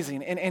so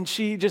amazing and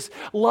she just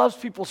loves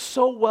people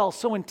so well,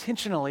 so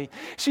intentionally,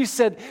 she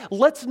said,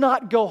 let's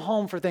not go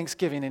home for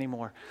Thanksgiving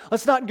anymore.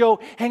 Let's not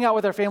go hang out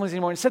with our families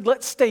anymore. Instead,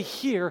 let's stay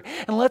here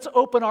and let's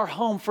open our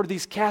home for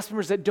these cast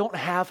members that don't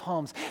have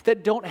homes,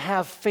 that don't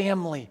have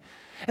family.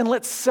 And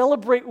let's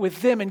celebrate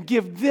with them and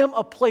give them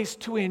a place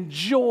to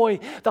enjoy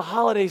the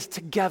holidays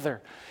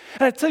together.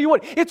 And I tell you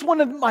what, it's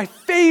one of my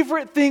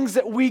favorite things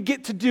that we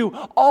get to do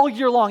all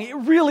year long. It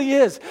really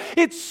is.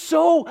 It's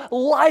so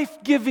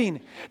life-giving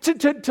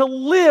to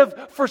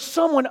live for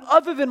someone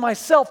other than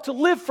myself, to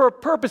live for a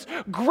purpose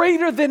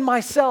greater than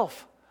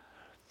myself.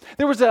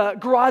 There was a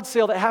garage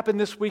sale that happened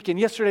this weekend,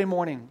 yesterday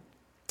morning.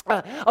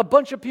 A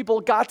bunch of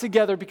people got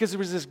together because there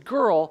was this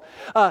girl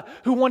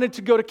who wanted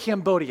to go to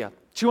Cambodia.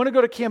 She wanted to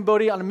go to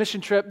Cambodia on a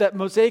mission trip that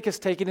Mosaic has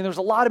taken, and there was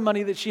a lot of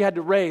money that she had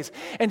to raise,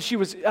 and she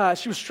was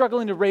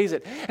struggling to raise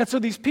it. And so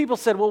these people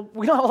said, well,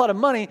 we don't have a lot of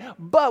money,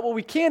 but what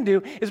we can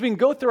do is we can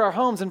go through our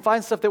homes and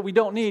find stuff that we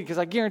don't need, because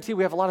I guarantee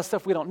we have a lot of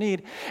stuff we don't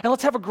need, and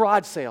let's have a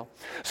garage sale.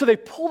 So they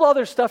pulled all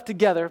their stuff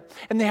together,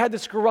 and they had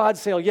this garage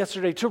sale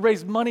yesterday to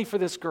raise money for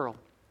this girl.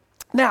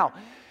 Now,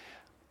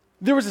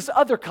 there was this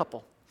other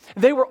couple.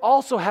 They were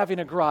also having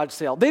a garage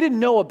sale. They didn't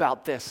know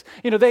about this.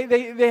 You know,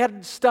 they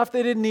had stuff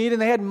they didn't need,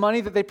 and they had money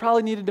that they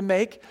probably needed to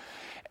make.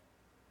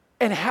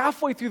 And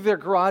halfway through their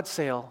garage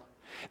sale,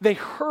 they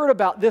heard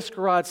about this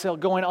garage sale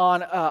going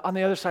on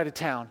the other side of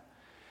town.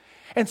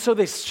 And so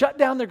they shut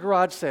down their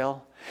garage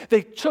sale.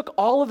 They took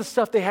all of the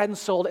stuff they hadn't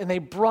sold, and they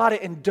brought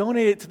it and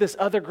donated it to this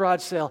other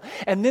garage sale.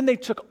 And then they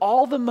took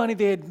all the money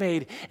they had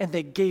made, and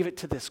they gave it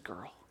to this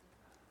girl.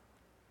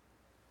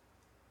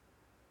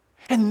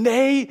 And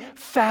they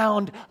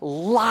found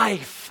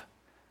life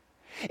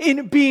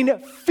in being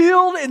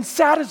filled and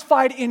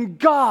satisfied in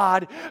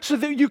God so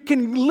that you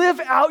can live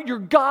out your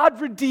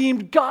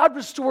God-redeemed,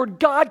 God-restored,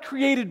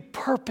 God-created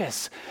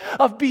purpose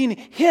of being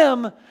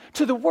Him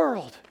to the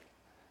world.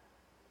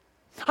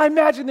 I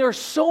imagine there are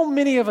so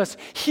many of us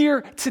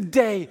here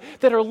today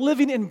that are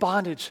living in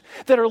bondage,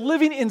 that are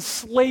living in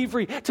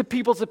slavery to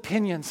people's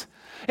opinions,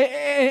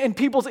 and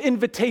people's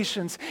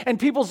invitations, and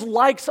people's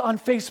likes on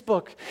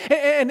Facebook,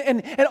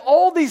 and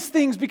all these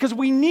things, because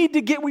we need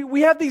to get,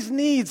 we have these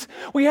needs,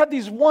 we have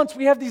these wants,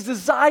 we have these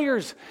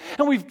desires,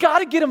 and we've got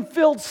to get them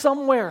filled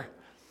somewhere.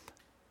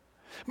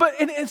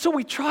 And so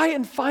we try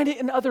and find it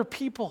in other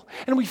people,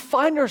 and we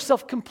find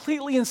ourselves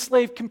completely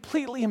enslaved,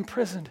 completely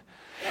imprisoned.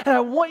 And I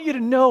want you to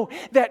know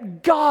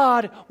that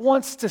God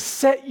wants to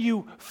set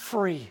you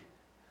free.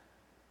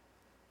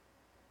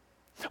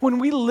 When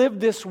we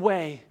live this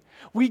way,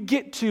 we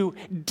get to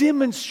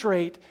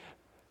demonstrate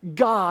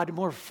God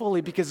more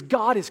fully because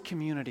God is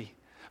community.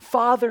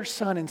 Father,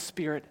 Son, and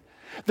Spirit.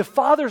 The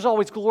Father is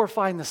always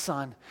glorifying the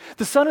Son.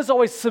 The Son is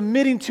always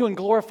submitting to and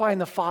glorifying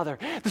the Father.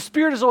 The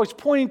Spirit is always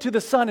pointing to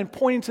the Son and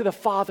pointing to the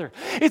Father.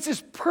 It's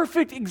this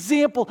perfect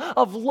example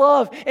of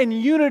love and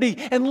unity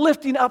and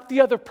lifting up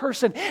the other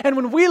person. And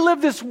when we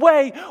live this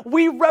way,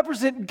 we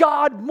represent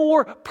God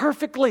more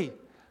perfectly.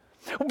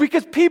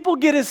 Because people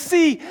get to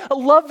see a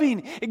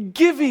loving,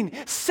 giving,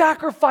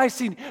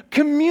 sacrificing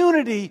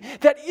community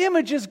that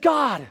images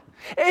God.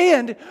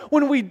 And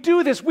when we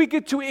do this, we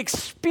get to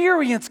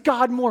experience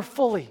God more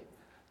fully.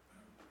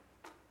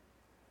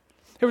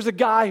 There was a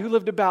guy who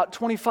lived about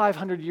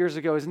 2,500 years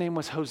ago. His name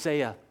was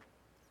Hosea.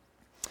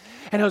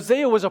 And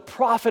Hosea was a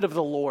prophet of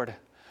the Lord.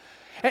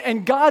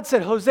 And God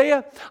said,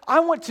 Hosea,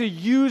 I want to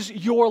use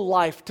your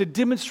life to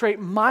demonstrate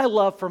my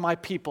love for my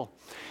people.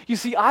 You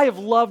see, I have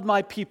loved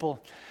my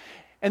people,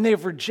 and they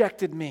have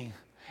rejected me.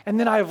 And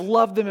then I have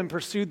loved them and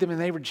pursued them, and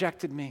they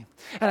rejected me.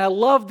 And I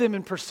loved them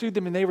and pursued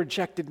them, and they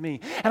rejected me.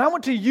 And I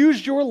want to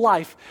use your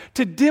life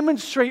to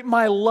demonstrate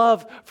my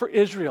love for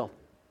Israel.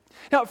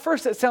 Now, at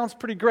first, that sounds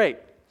pretty great.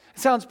 It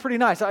sounds pretty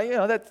nice.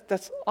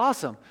 That's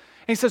awesome.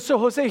 And he says, so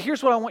Hosea,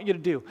 here's what I want you to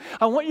do.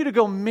 I want you to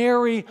go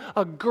marry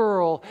a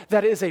girl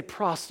that is a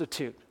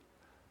prostitute.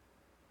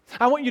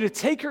 I want you to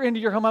take her into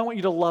your home. I want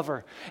you to love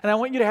her. And I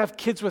want you to have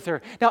kids with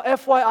her. Now,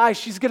 FYI,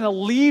 she's going to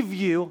leave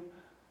you,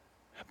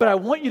 But I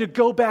want you to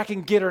go back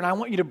and get her, and I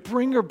want you to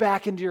bring her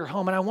back into your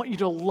home, and I want you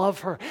to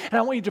love her, and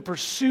I want you to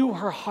pursue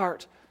her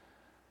heart.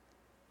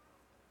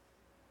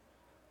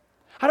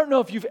 I don't know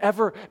if you've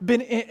ever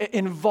been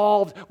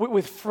involved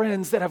with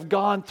friends that have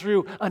gone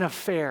through an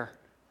affair.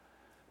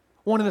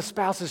 One of the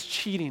spouses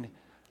cheating.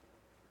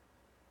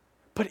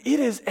 But it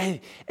is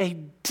a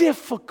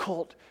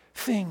difficult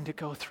thing to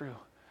go through.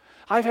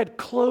 I've had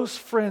close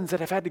friends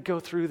that have had to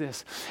go through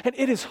this, and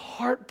it is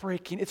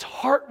heartbreaking. It's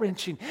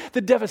heart-wrenching.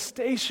 The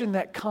devastation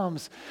that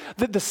comes,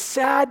 the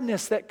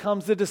sadness that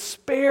comes, the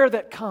despair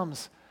that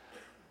comes.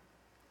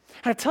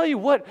 And I tell you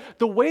what,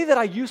 the way that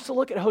I used to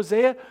look at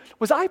Hosea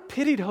was I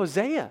pitied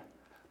Hosea.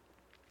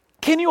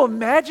 Can you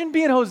imagine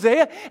being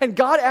Hosea and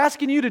God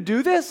asking you to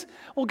do this?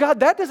 Well,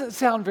 God, that doesn't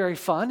sound very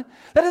fun.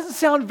 That doesn't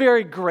sound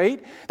very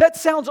great. That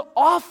sounds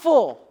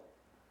awful.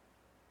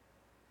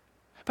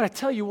 But I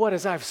tell you what,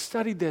 as I've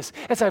studied this,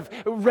 as I've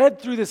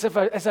read through this,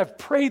 as I've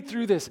prayed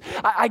through this,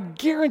 I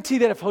guarantee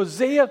that if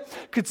Hosea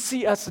could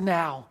see us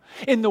now,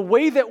 in the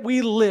way that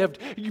we lived,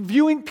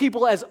 viewing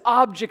people as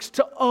objects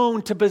to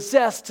own, to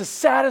possess, to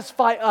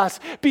satisfy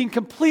us, being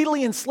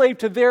completely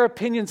enslaved to their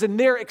opinions and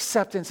their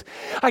acceptance,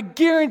 I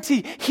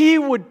guarantee he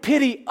would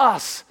pity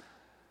us.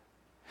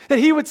 That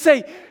he would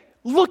say,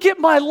 look at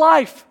my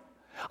life.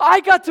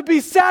 I got to be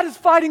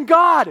satisfied in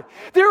God.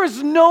 There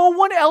is no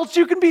one else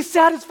you can be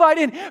satisfied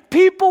in.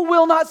 People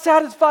will not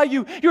satisfy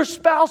you. Your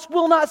spouse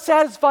will not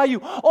satisfy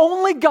you.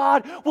 Only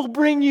God will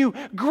bring you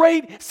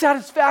great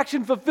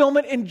satisfaction,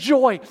 fulfillment, and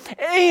joy.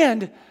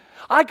 And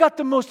I got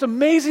the most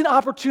amazing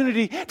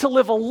opportunity to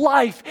live a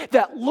life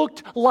that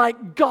looked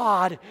like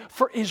God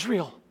for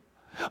Israel.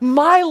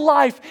 My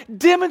life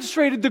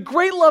demonstrated the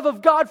great love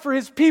of God for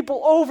his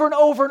people over and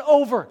over and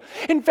over.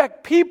 In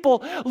fact,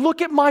 people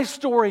look at my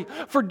story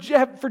for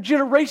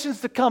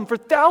generations to come, for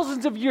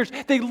thousands of years.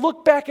 They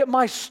look back at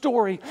my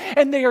story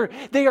and they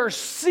are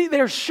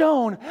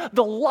shown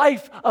the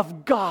life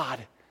of God.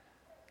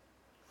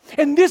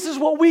 And this is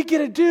what we get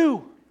to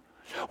do.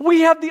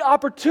 We have the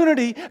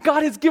opportunity.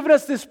 God has given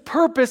us this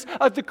purpose,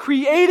 the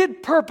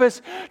created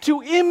purpose,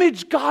 to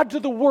image God to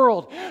the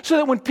world, so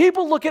that when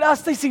people look at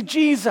us, they see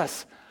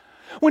Jesus.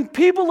 When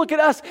people look at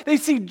us, they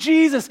see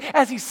Jesus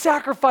as he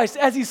sacrificed,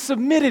 as he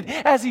submitted,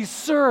 as he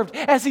served,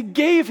 as he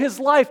gave his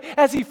life,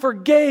 as he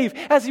forgave,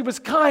 as he was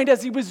kind,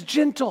 as he was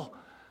gentle.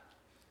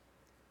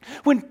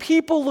 When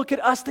people look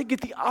at us, they get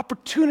the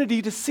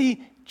opportunity to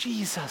see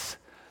Jesus.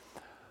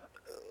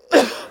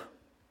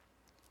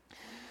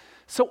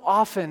 So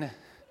often,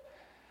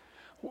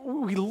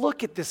 we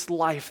look at this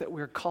life that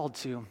we're called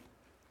to,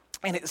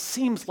 and it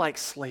seems like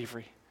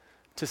slavery,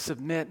 to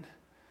submit,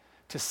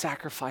 to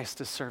sacrifice,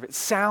 to serve. It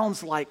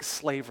sounds like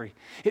slavery.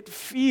 It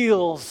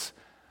feels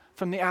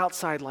from the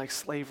outside like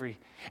slavery.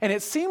 And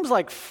it seems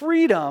like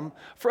freedom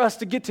for us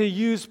to get to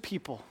use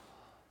people.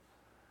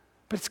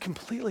 But it's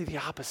completely the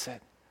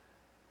opposite.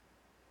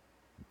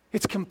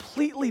 It's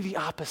completely the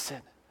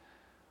opposite.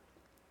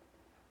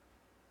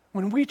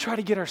 When we try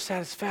to get our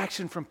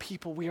satisfaction from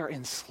people, we are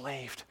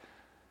enslaved.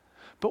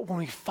 But when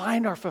we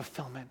find our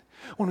fulfillment,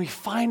 when we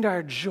find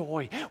our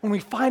joy, when we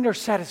find our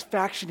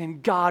satisfaction in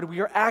God, we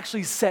are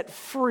actually set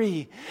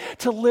free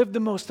to live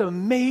the most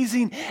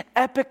amazing,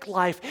 epic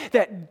life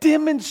that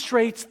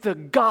demonstrates the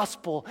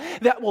gospel,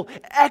 that will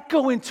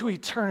echo into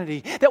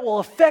eternity, that will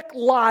affect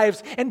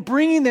lives and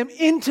bringing them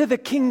into the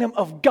kingdom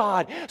of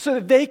God so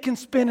that they can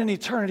spend an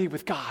eternity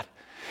with God.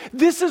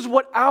 This is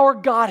what our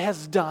God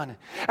has done.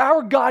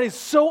 Our God is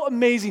so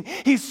amazing.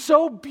 He's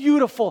so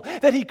beautiful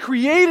that he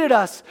created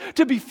us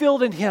to be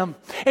filled in him.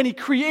 And he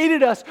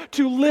created us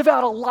to live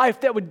out a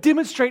life that would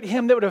demonstrate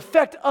him, that would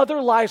affect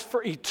other lives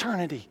for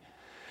eternity.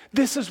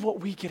 This is what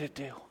we get to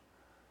do.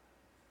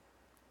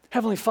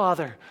 Heavenly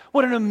Father,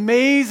 what an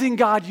amazing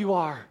God you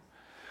are.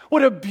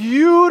 What a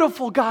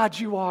beautiful God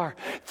you are.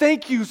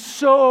 Thank you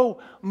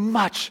so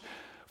much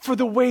for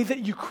the way that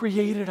you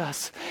created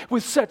us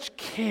with such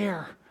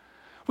care,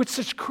 with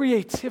such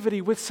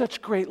creativity, with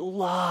such great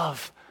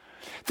love.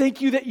 Thank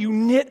you that you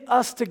knit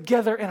us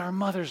together in our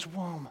mother's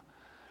womb.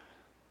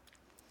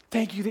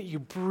 Thank you that you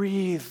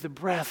breathe the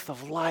breath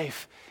of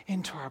life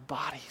into our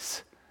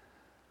bodies.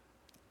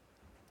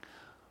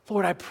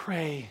 Lord, I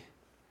pray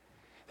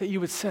that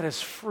you would set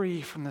us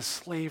free from the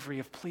slavery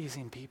of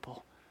pleasing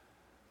people,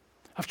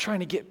 of trying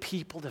to get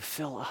people to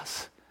fill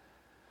us.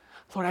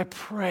 Lord, I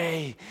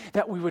pray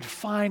that we would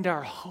find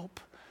our hope,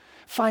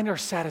 find our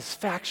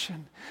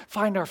satisfaction,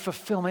 find our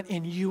fulfillment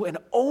in you and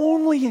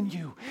only in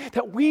you,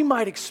 that we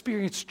might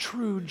experience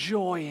true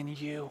joy in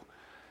you.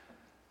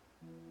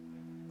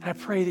 And I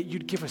pray that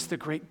you'd give us the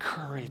great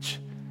courage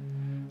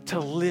to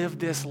live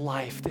this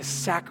life, this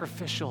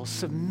sacrificial,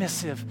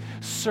 submissive,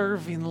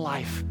 serving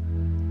life,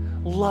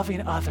 loving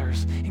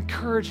others,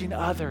 encouraging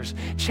others,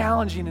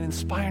 challenging and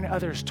inspiring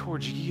others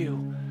towards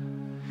you.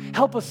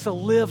 Help us to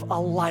live a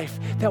life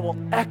that will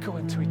echo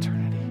into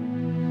eternity.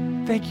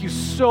 Thank you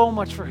so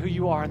much for who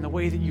you are and the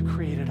way that you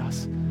created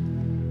us.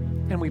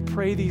 And we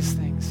pray these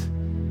things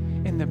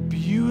in the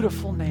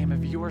beautiful name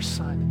of your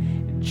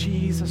Son,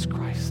 Jesus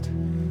Christ.